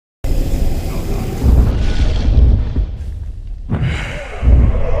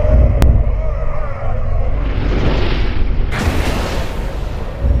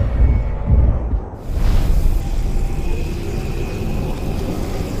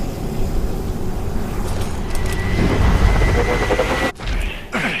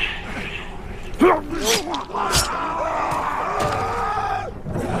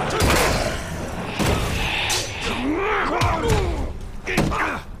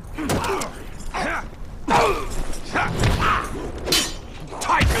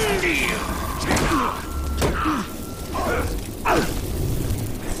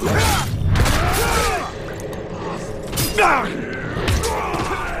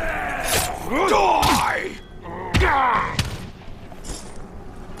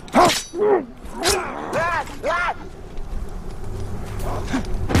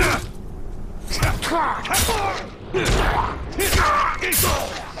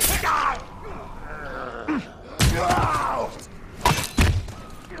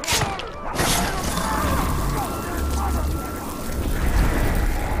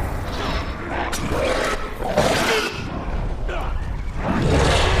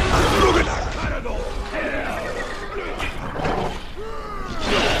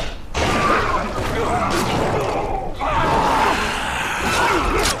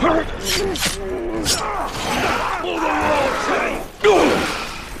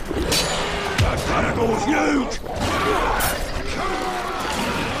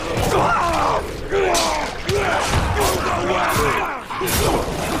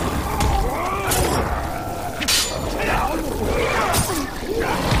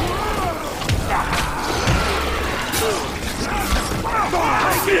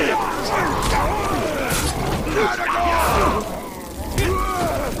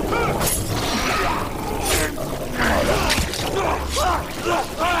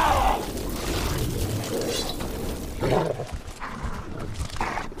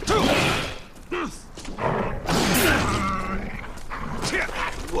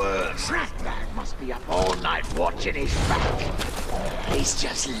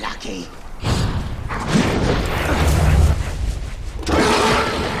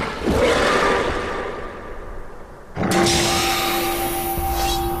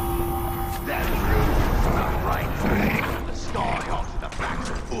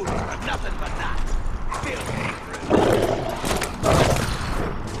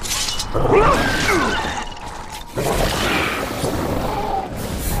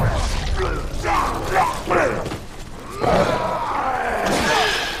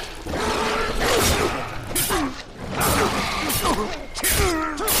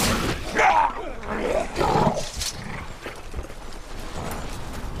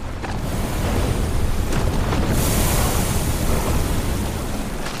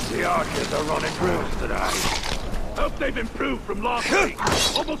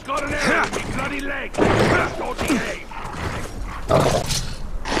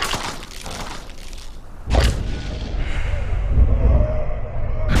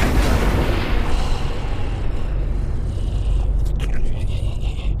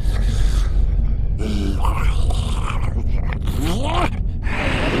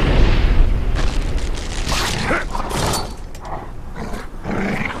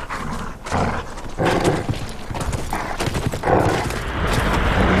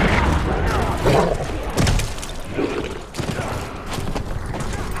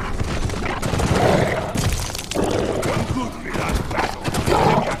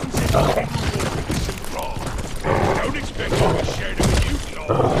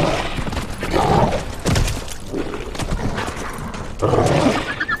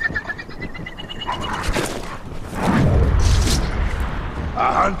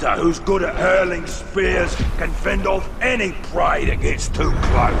Who's good at hurling spears can fend off any prey that gets too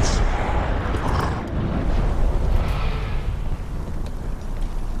close.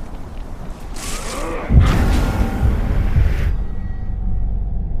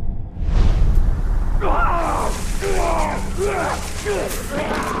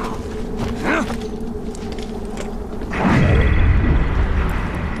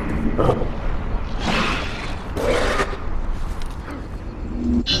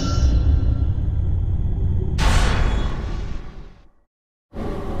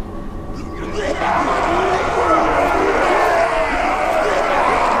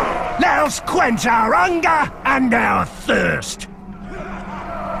 Quench our hunger and our thirst.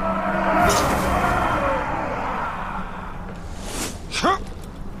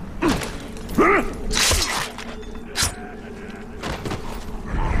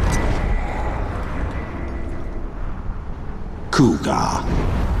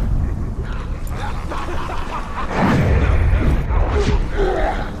 Kuga.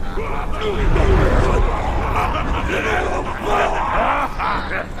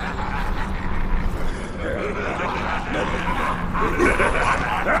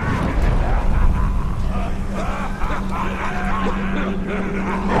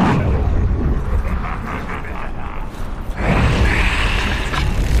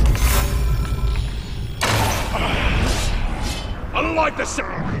 I like the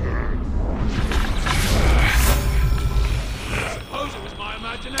sound.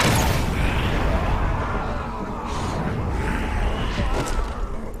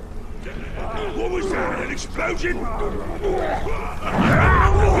 What was that? An explosion? He's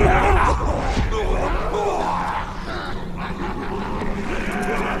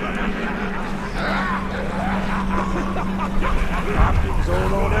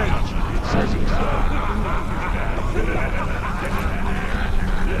all on edge. Says he's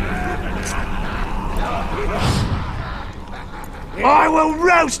I will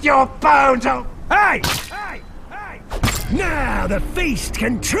roast your bones! Oh, hey! Hey! Hey! Now the feast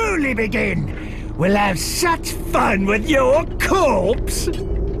can truly begin! We'll have such fun with your corpse!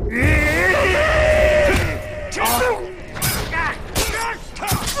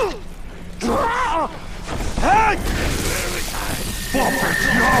 Forfeit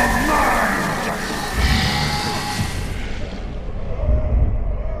your mind!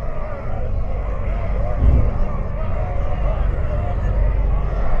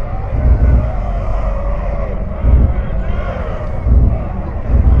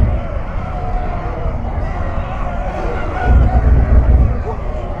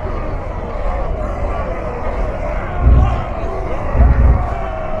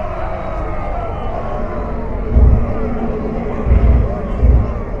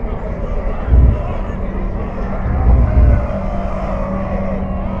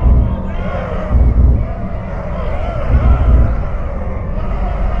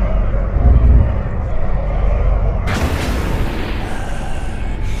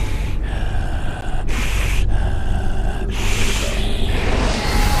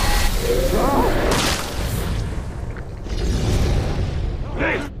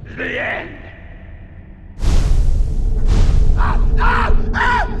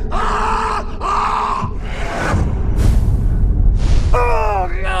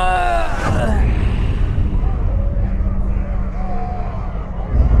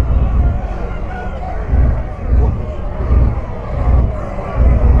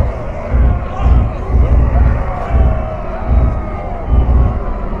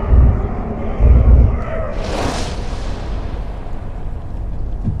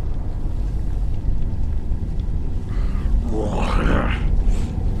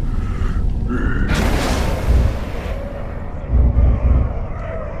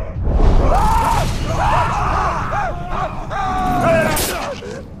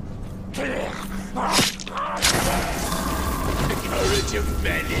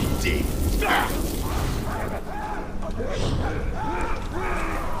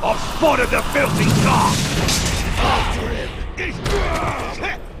 I've spotted the filthy dog! After him!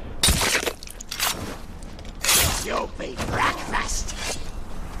 You'll be breakfast!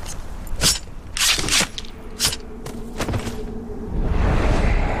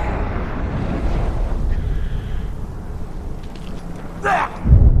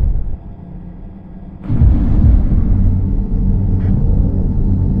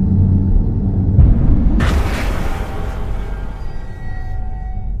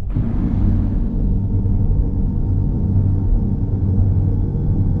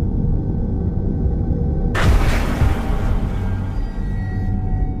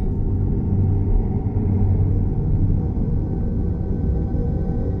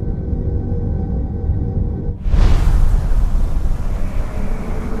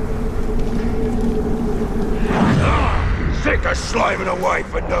 Slaving away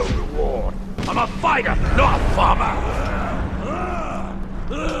for no reward. I'm a fighter, not a farmer.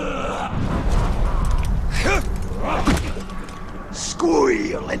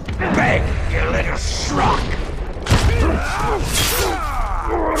 Squeal and beg, you little schrock.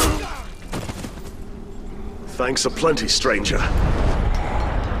 Thanks aplenty, stranger.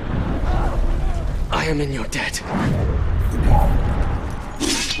 I am in your debt.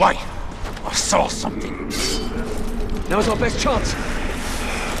 Wait, I saw something. Now's our best chance.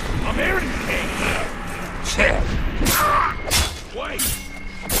 I'm hearing things. Wait.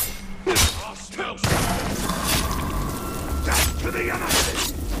 I'll smell something. Back to the enemy.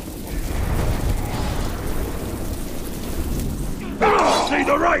 See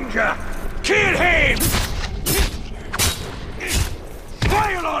the ranger. Kill him.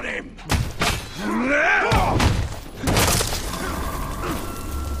 Fire on him.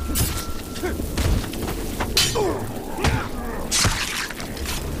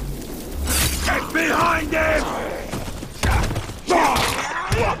 Get behind him!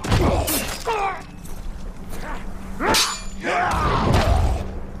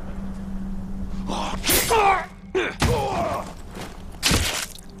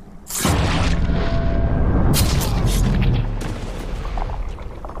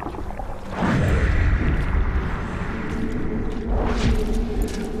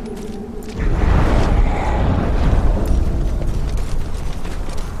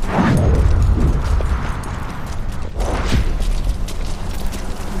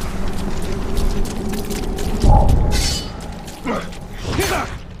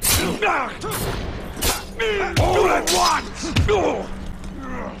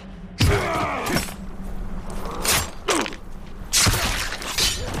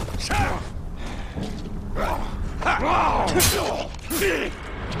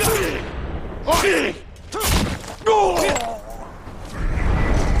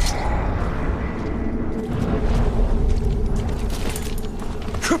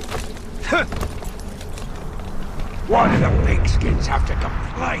 Why do the pigskins have to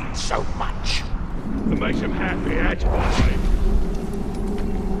complain so much? It makes them happy, that's why.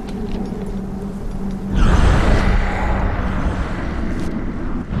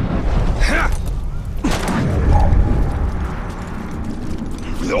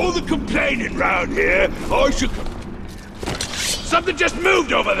 With all the complaining round here, I should... Something just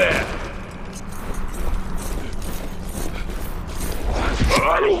moved over there!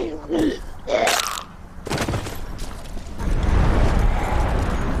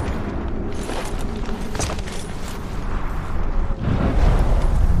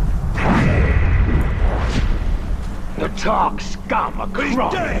 The Tark scum are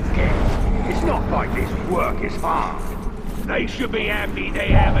crawling again. It's not like this work is hard. They should be happy they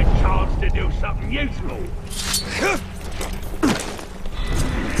have a chance to do something useful.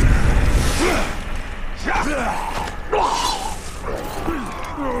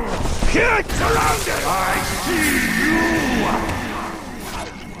 Get surrounded! I see you!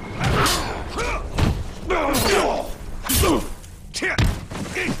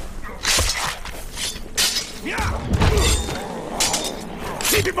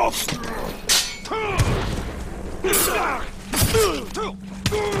 Keep him off!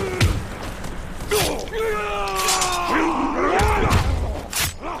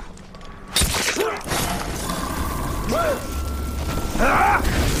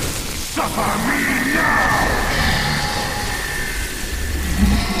 Suffer me now!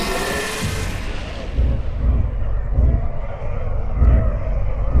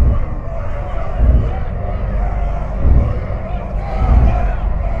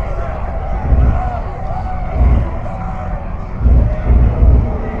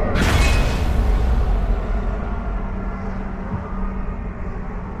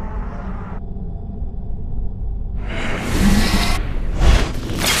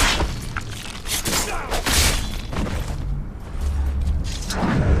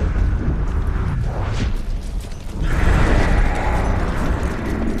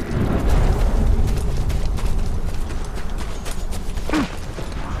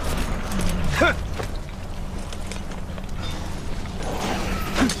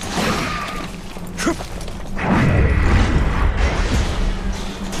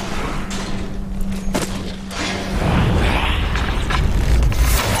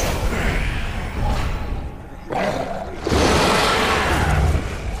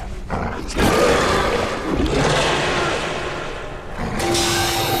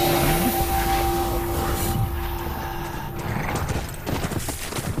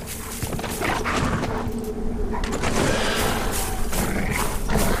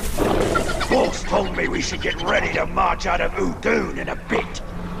 We should get ready to march out of Udun in a bit.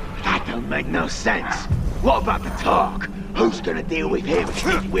 That don't make no sense. What about the Tark? Who's gonna deal with him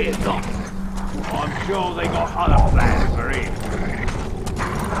if we're not? I'm sure they got other plans for him.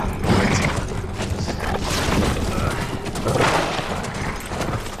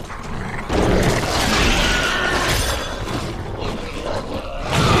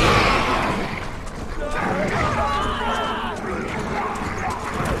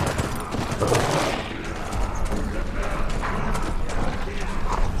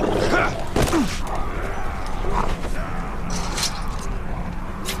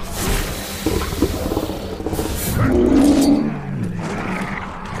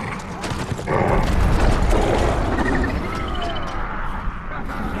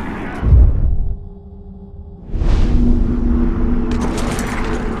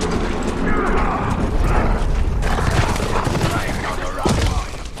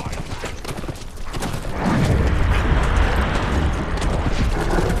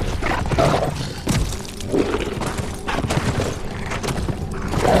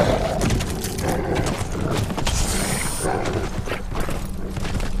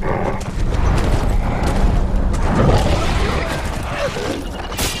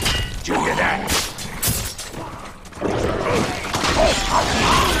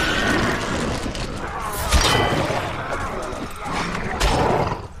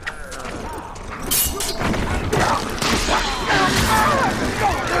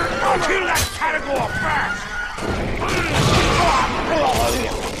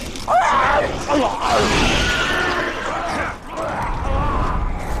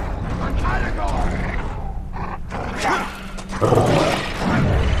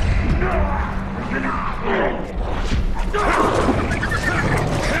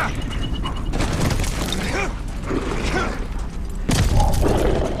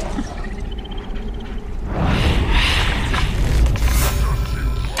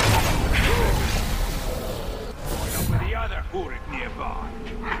 by.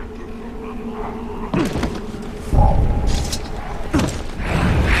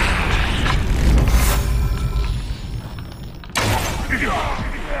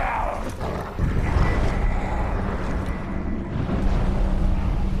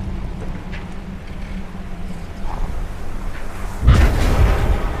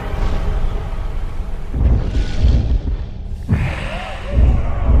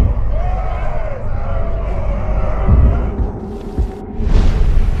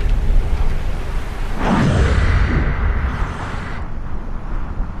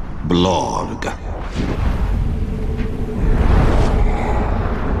 Blorg.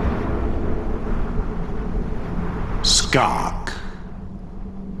 Skark.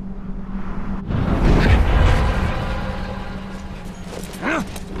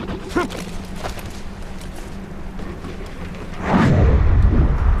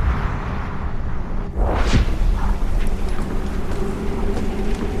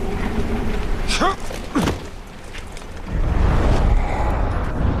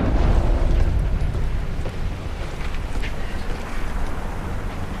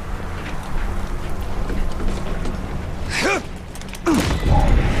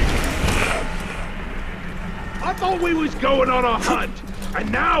 We was going on a hunt,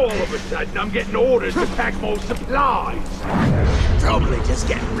 and now all of a sudden I'm getting orders to pack more supplies. Probably just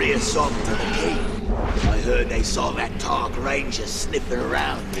getting reassorted to the king. I heard they saw that Targ Ranger sniffing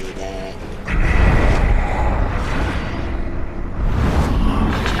around near there.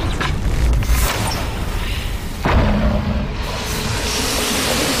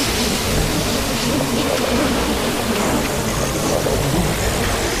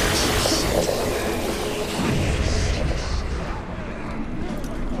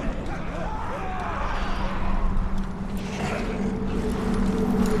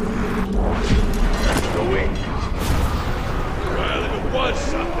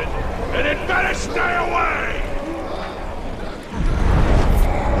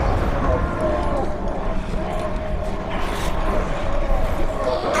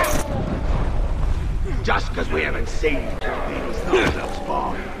 Just because we haven't seen you, it's not enough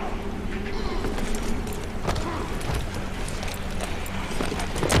far.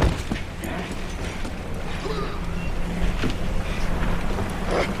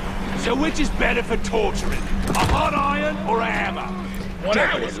 So which is better for torturing? A hot iron or a hammer?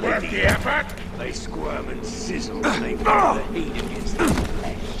 Whatever was worth the effort. They squirm and sizzle when they feel the heat against the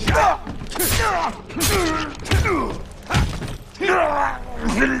flesh.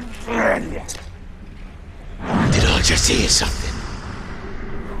 Did I just hear something?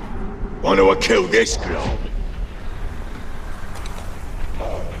 Want to kill this glob?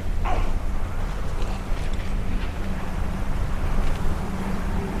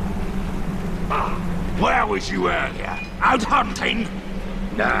 Where was you earlier? Out hunting?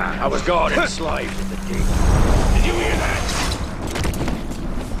 Nah, I was guarding slaves at the gate. Did you hear that?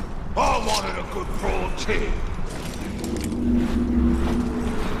 I wanted a good broad tip.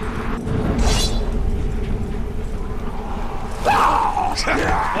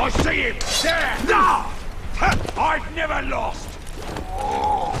 I see him! There! No! I've never lost!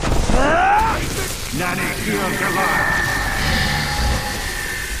 Nanny killed alive.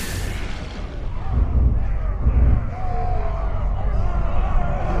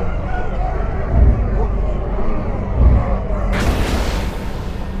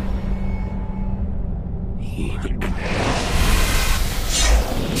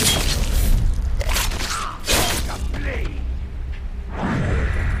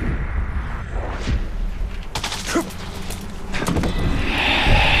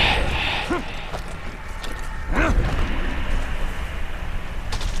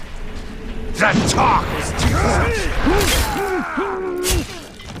 That talk is too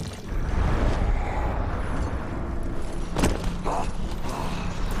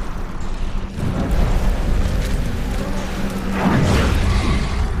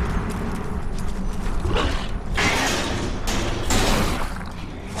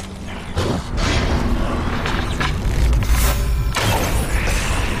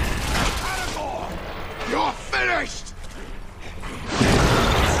You're finished!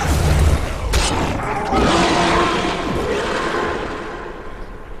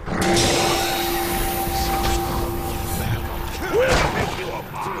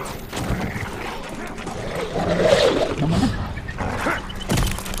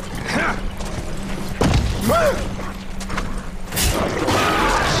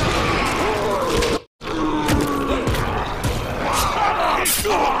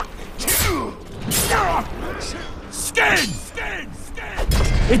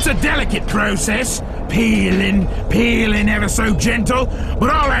 It's a delicate process, Peeling ever so gentle, but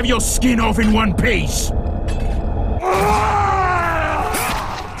I'll have your skin off in one piece.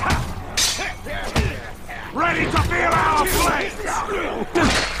 Ready to feel our flesh!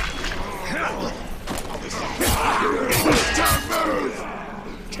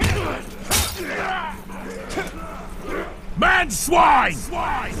 Man swine!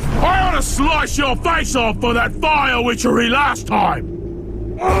 I ought to slice your face off for that fire witchery last time!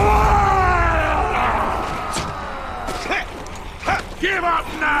 Give up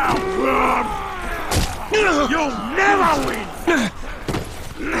now, Ron! You'll never win!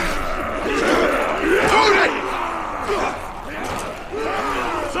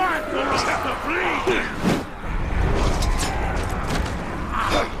 Time to let the bleed!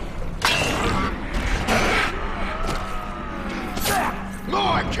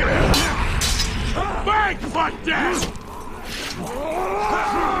 More kill! Bang for death!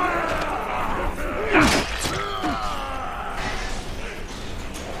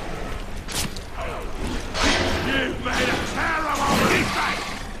 You've made a terrible mistake!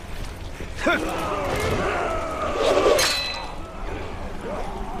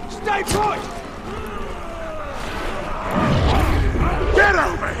 Stay put! Get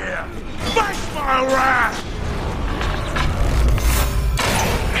over here! Face my wrath!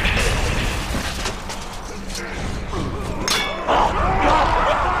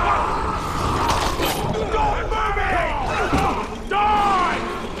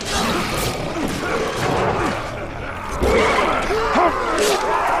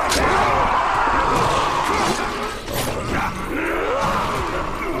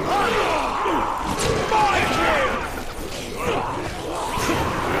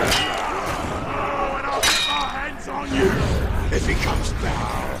 If he comes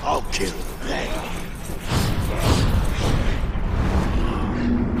back, I'll kill him then.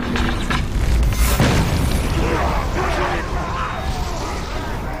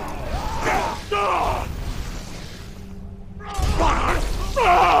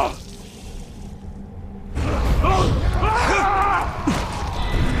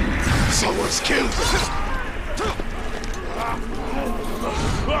 Someone's killed him.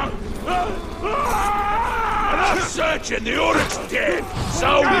 Searching, the Uruk's dead!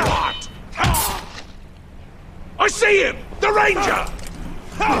 So what? I see him! The ranger!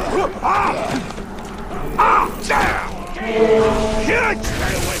 Down! Can't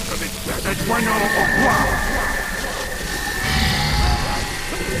stay away from it! That's one of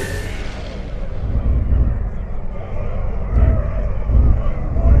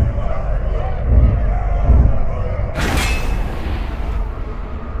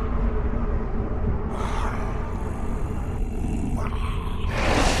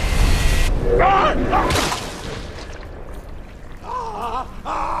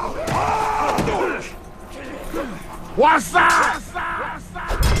What's that?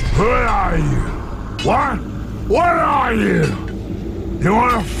 Who are you? What? What are you? You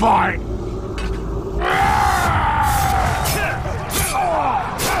wanna fight?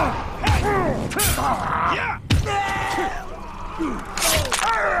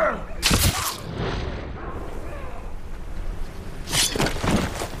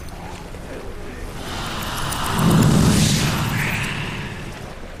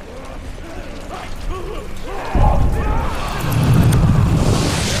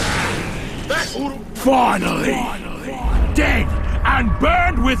 Finally! Dead and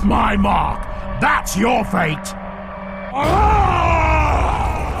burned with my mark! That's your fate!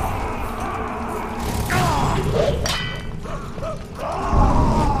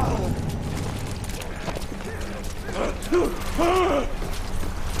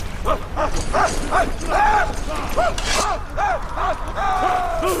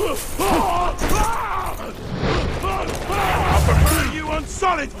 I'll prefer you on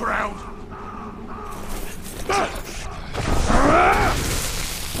solid ground!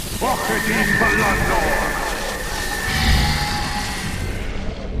 Pocket in Gondor!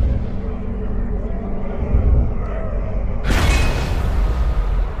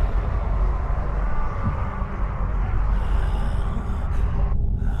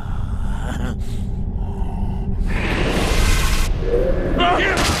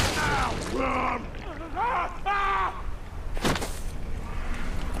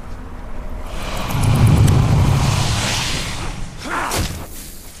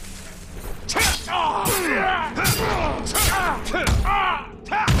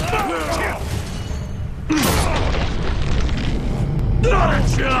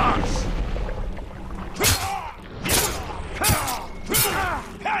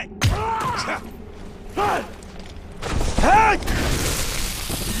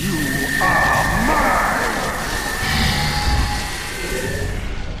 You are mine!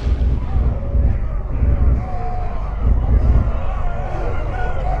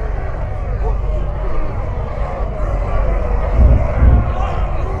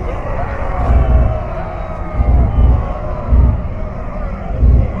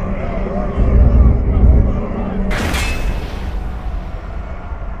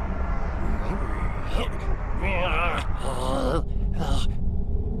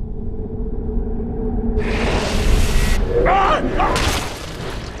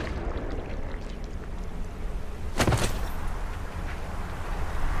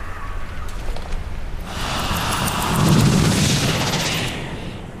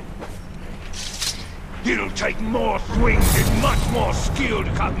 It'll take more swings and much more skill to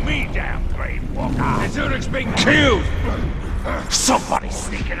cut me down, Brave Walker. Has Uruk's been killed? Somebody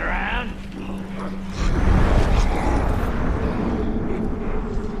sneaking around?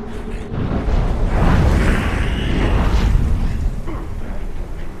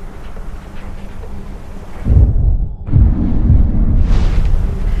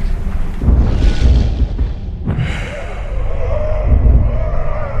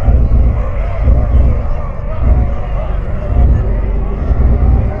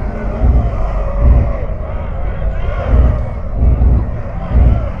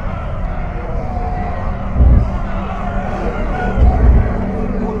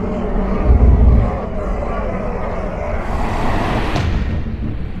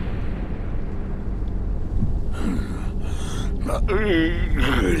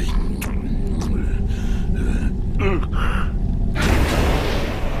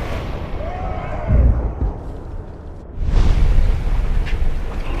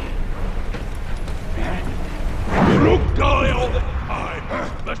 Uruk-hai all the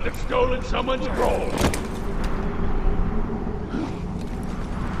time. Must have stolen someone's role.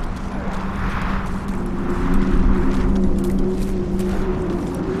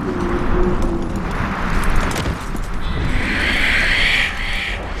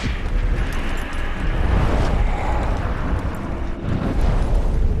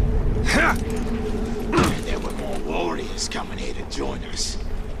 There were more warriors coming here to join us.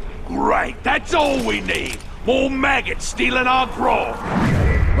 Great, that's all we need. More maggots stealing our grog.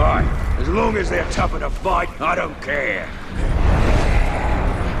 Right, as long as they're tough enough to fight, I don't care.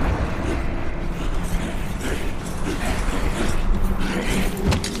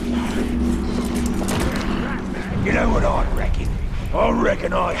 You know what I reckon? I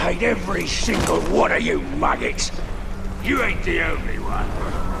reckon I hate every single one of you maggots. You ain't the only one.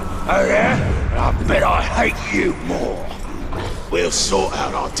 Oh yeah? I bet I hate you more. We'll sort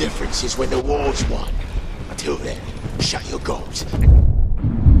out our differences when the war's won. Until then, shut your gobs.